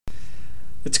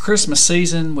It's Christmas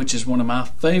season, which is one of my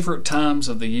favorite times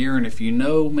of the year, and if you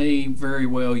know me very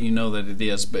well, you know that it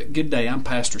is. But good day, I'm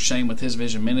Pastor Shane with His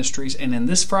Vision Ministries, and in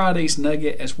this Friday's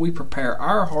Nugget, as we prepare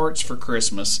our hearts for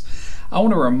Christmas, I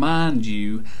want to remind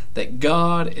you that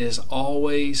God is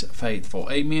always faithful.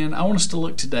 Amen. I want us to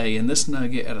look today in this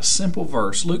nugget at a simple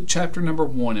verse, Luke chapter number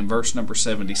 1 and verse number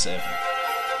 77.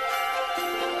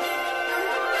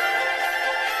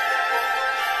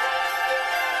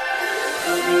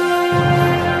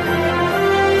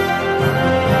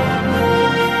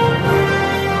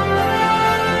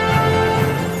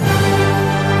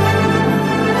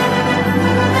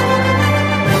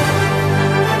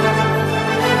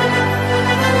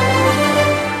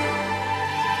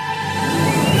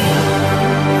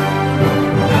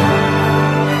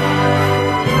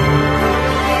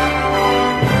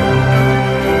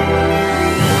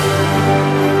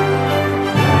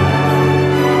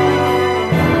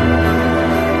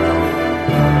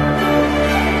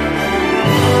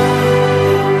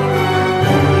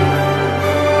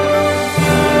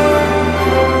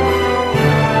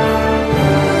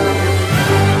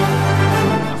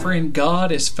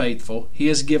 God is faithful. He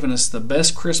has given us the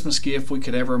best Christmas gift we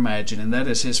could ever imagine, and that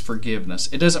is His forgiveness.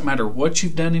 It doesn't matter what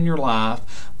you've done in your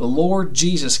life. The Lord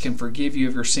Jesus can forgive you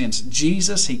of your sins.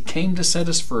 Jesus, He came to set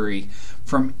us free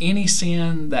from any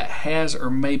sin that has or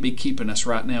may be keeping us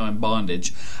right now in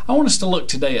bondage. I want us to look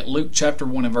today at Luke chapter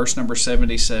 1 and verse number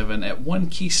 77 at one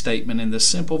key statement in this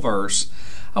simple verse.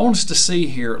 I want us to see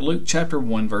here, Luke chapter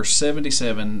 1, verse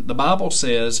 77, the Bible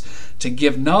says, to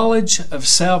give knowledge of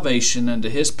salvation unto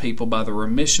His people by the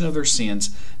remission of their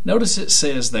sins. Notice it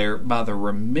says there, by the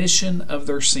remission of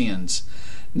their sins.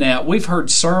 Now, we've heard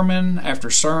sermon after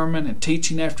sermon and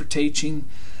teaching after teaching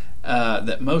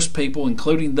that most people,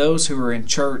 including those who are in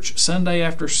church Sunday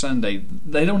after Sunday,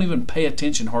 they don't even pay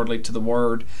attention hardly to the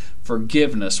word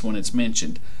forgiveness when it's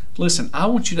mentioned. Listen, I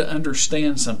want you to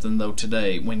understand something though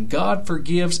today. When God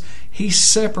forgives, He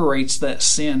separates that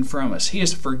sin from us. He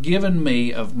has forgiven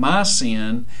me of my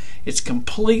sin. It's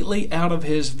completely out of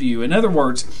His view. In other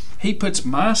words, He puts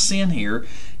my sin here,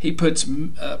 He puts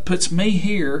me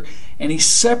here, and He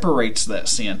separates that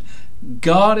sin.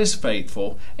 God is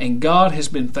faithful, and God has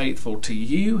been faithful to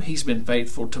you. He's been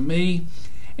faithful to me.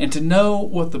 And to know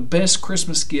what the best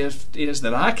Christmas gift is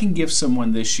that I can give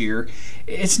someone this year,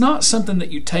 it's not something that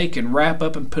you take and wrap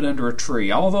up and put under a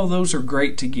tree, although those are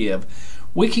great to give.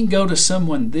 We can go to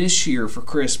someone this year for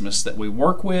Christmas that we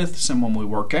work with, someone we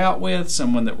work out with,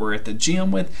 someone that we're at the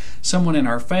gym with, someone in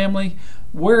our family,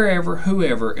 wherever,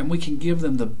 whoever, and we can give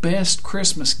them the best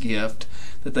Christmas gift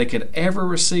that they could ever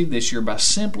receive this year by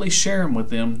simply sharing with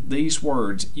them these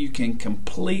words: you can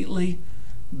completely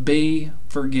be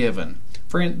forgiven.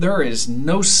 Friend, there is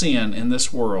no sin in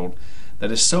this world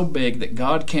that is so big that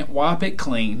God can't wipe it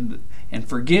clean and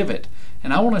forgive it.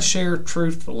 And I want to share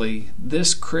truthfully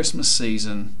this Christmas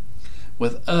season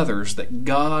with others that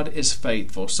God is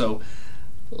faithful. So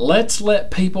let's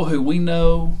let people who we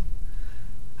know,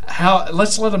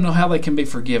 let's let them know how they can be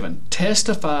forgiven.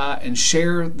 Testify and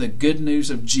share the good news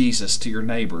of Jesus to your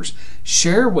neighbors.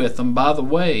 Share with them, by the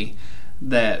way,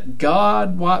 that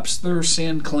God wipes their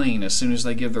sin clean as soon as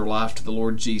they give their life to the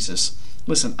Lord Jesus.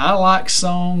 Listen, I like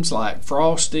songs like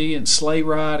Frosty and Sleigh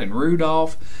Ride and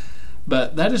Rudolph,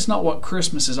 but that is not what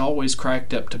Christmas is always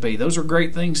cracked up to be. Those are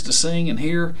great things to sing and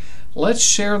hear. Let's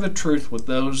share the truth with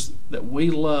those that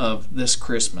we love this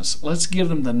Christmas. Let's give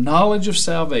them the knowledge of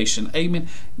salvation. Amen.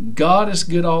 God is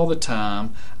good all the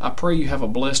time. I pray you have a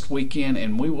blessed weekend,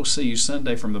 and we will see you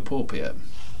Sunday from the pulpit.